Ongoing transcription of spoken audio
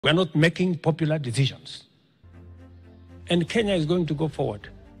We're not making popular decisions. And Kenya is going to go forward.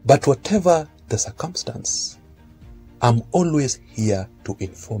 But whatever the circumstance, I'm always here to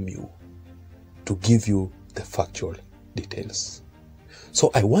inform you, to give you the factual details.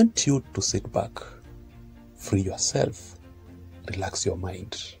 So I want you to sit back, free yourself, relax your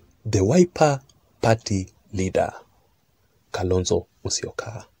mind. The Wiper Party leader, Kalonzo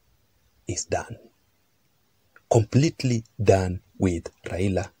Musyoka, is done. Completely done with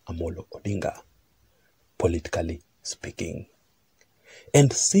Raila Amolo Odinga, politically speaking.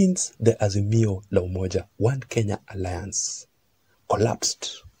 And since the Azimio la Umoja One Kenya alliance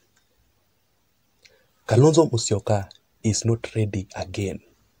collapsed, Kalonzo Musyoka is not ready again.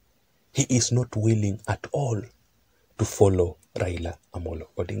 He is not willing at all to follow Raila Amolo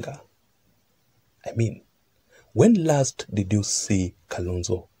Odinga. I mean, when last did you see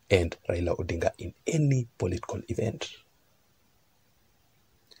Kalonzo and Raila Odinga in any political event?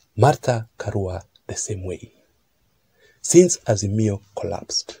 Martha Karua the same way. Since Azimio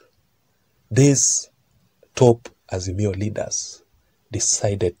collapsed, these top Azimio leaders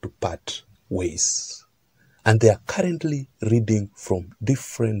decided to part ways. And they are currently reading from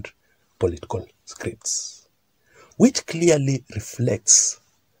different political scripts, which clearly reflects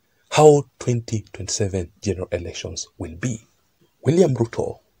how 2027 general elections will be. William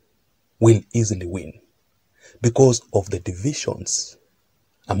Ruto will easily win because of the divisions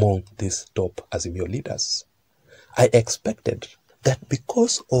among these top Azimio leaders. I expected that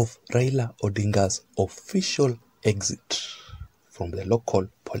because of Raila Odinga's official exit from the local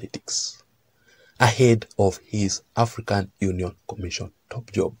politics, ahead of his African Union Commission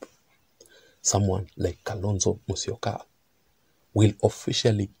top job, someone like Kalonzo Musyoka will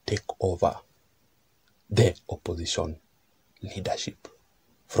officially take over the opposition leadership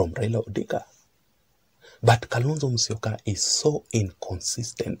from Raila Odinga. But Kalonzo Musyoka is so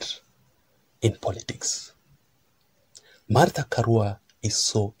inconsistent in politics. Martha Karua is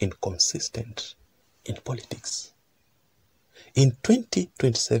so inconsistent in politics. In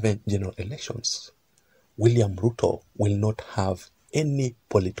 2027 general elections, William Ruto will not have any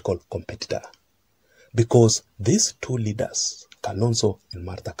political competitor because these two leaders, Kalonzo and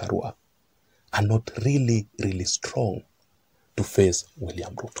Martha Karua, are not really strong to face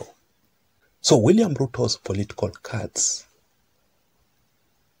William Ruto. So William Ruto's political cards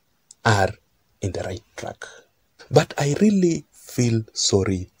are in the right track. But I really feel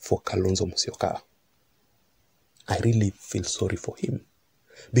sorry for Kalonzo Musyoka. I really feel sorry for him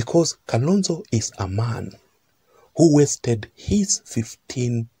because Kalonzo is a man who wasted his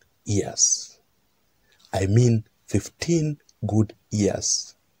 15 years. I mean 15 good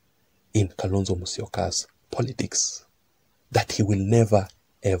years in Kalonzo Musyoka's politics that he will never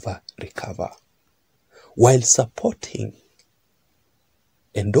ever recover, while supporting,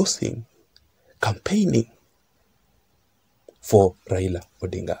 endorsing, campaigning for Raila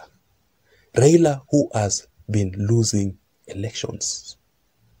Odinga. Raila, who has been losing elections,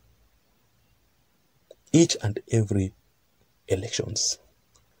 each and every elections.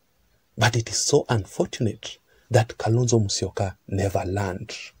 But it is so unfortunate that Kalonzo Musyoka never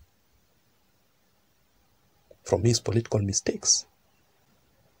learned from his political mistakes.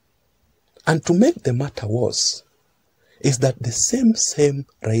 And to make the matter worse, is that the same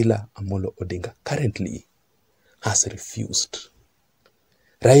Raila Amolo Odinga currently has refused.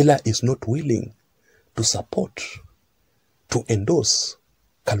 Raila is not willing to support, to endorse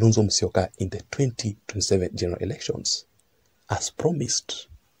Kalonzo Musyoka in the 2027 general elections as promised.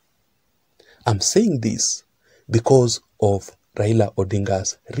 I'm saying this because of Raila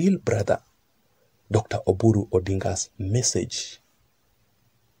Odinga's real brother, Dr. Oburu Odinga's message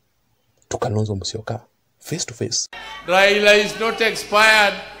to Kalonzo Musyoka face to face. Raila is not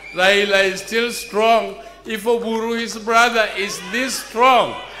expired. Raila is still strong. If Oburu, his brother, is this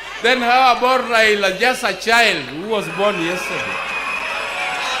strong, then how about Raila, just a child who was born yesterday?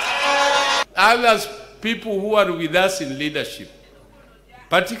 Others, people who are with us in leadership,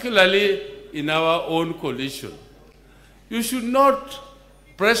 particularly in our own coalition, you should not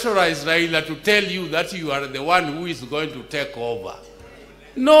pressurize Raila to tell you that you are the one who is going to take over.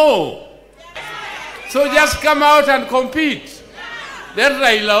 No. So just come out and compete. Let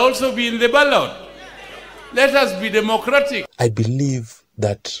Raila also be in the ballot. Let us be democratic. I believe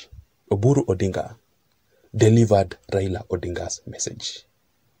that Oburu Odinga delivered Raila Odinga's message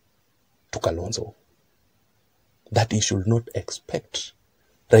to Kalonzo that he should not expect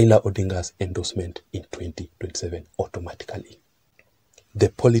Raila Odinga's endorsement in 2027 automatically. The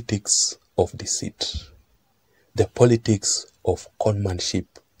politics of deceit, the politics of conmanship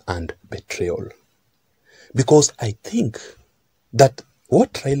and betrayal. Because I think that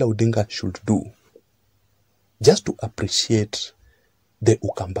what Raila Odinga should do, just to appreciate the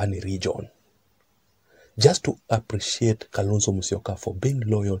Ukambani region, just to appreciate Kalonzo Musyoka for being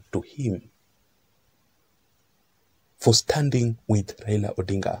loyal to him, for standing with Raila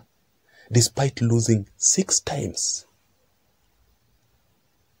Odinga, despite losing 6 times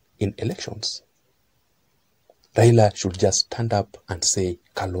in elections. Raila should just stand up and say,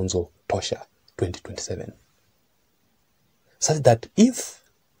 Kalonzo Tosha 2027. Such that if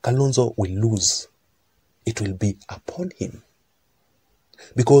Kalonzo will lose, it will be upon him.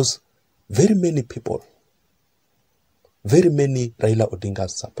 Because very many people, very many Raila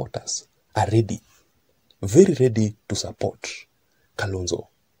Odinga's supporters are ready, very ready to support Kalonzo.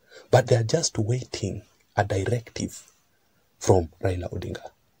 But they are just waiting a directive from Raila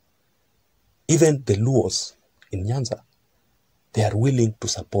Odinga. Even the Luos in Nyanza, they are willing to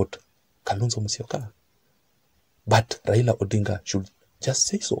support Kalonzo Musyoka. But Raila Odinga should just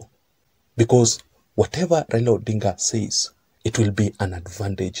say so. Because whatever Raila Odinga says, it will be an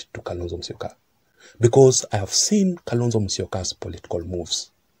advantage to Kalonzo Musyoka. Because I have seen Kalonzo Musyoka's political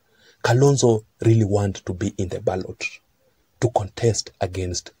moves. Kalonzo really wants to be in the ballot to contest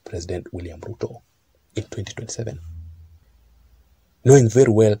against President William Ruto in 2027, knowing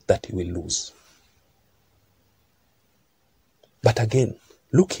very well that he will lose. But again,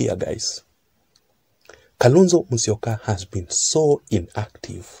 look here, guys. Kalonzo Musyoka has been so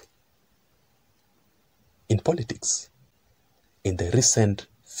inactive in politics in the recent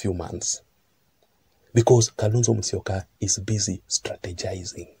few months because Kalonzo Musyoka is busy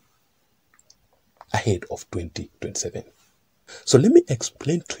strategizing ahead of 2027. So let me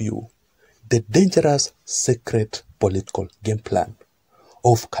explain to you the dangerous secret political game plan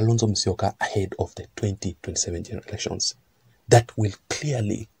of Kalonzo Musyoka ahead of the 2027 general elections that will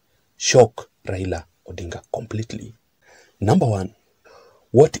clearly shock Raila Odinga completely. Number one,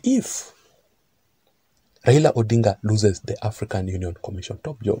 what if Raila Odinga loses the African Union Commission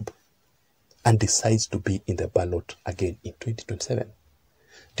top job and decides to be in the ballot again in 2027?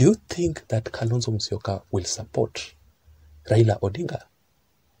 Do you think that Kalonzo Musyoka will support Raila Odinga?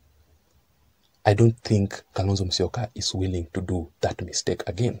 I don't think Kalonzo Musyoka is willing to do that mistake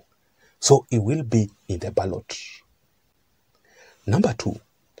again. So he will be in the ballot. Number two,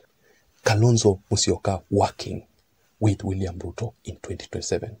 Kalonzo Musyoka working with William Ruto in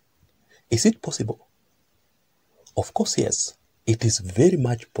 2027. Is it possible? Of course, yes. It is very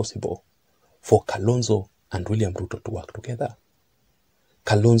much possible for Kalonzo and William Ruto to work together.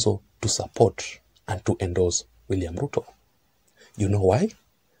 Kalonzo to support and to endorse William Ruto. You know why?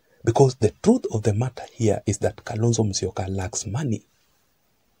 Because the truth of the matter here is that Kalonzo Musyoka lacks money.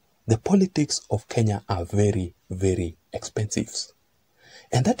 The politics of Kenya are very, very expensive.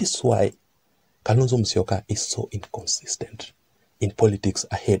 And that is why Kalonzo Musyoka is so inconsistent in politics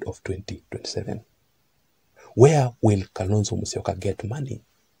ahead of 2027. Where will Kalonzo Musyoka get money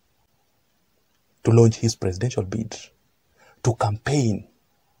to launch his presidential bid, to campaign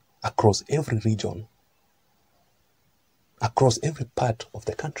across every region, across every part of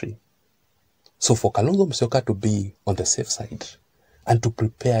the country? So for Kalonzo Musyoka to be on the safe side and to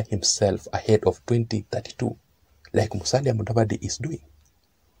prepare himself ahead of 2032, like Musalia Mudavadi is doing,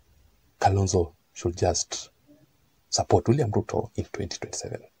 Kalonzo should just support William Ruto in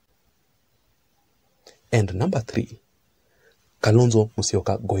 2027. And number three, Kalonzo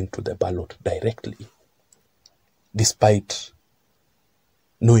Musyoka going to the ballot directly, despite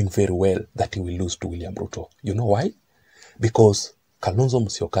knowing very well that he will lose to William Ruto. You know why? Because Kalonzo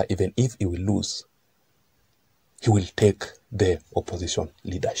Musyoka, even if he will lose, he will take the opposition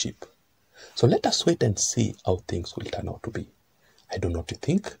leadership. So let us wait and see how things will turn out to be. I don't know what you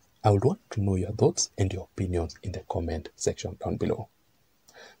think. I would want to know your thoughts and your opinions in the comment section down below.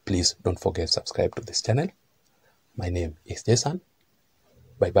 Please don't forget to subscribe to this channel. My name is Jason.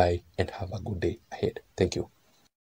 Bye bye and have a good day ahead. Thank you.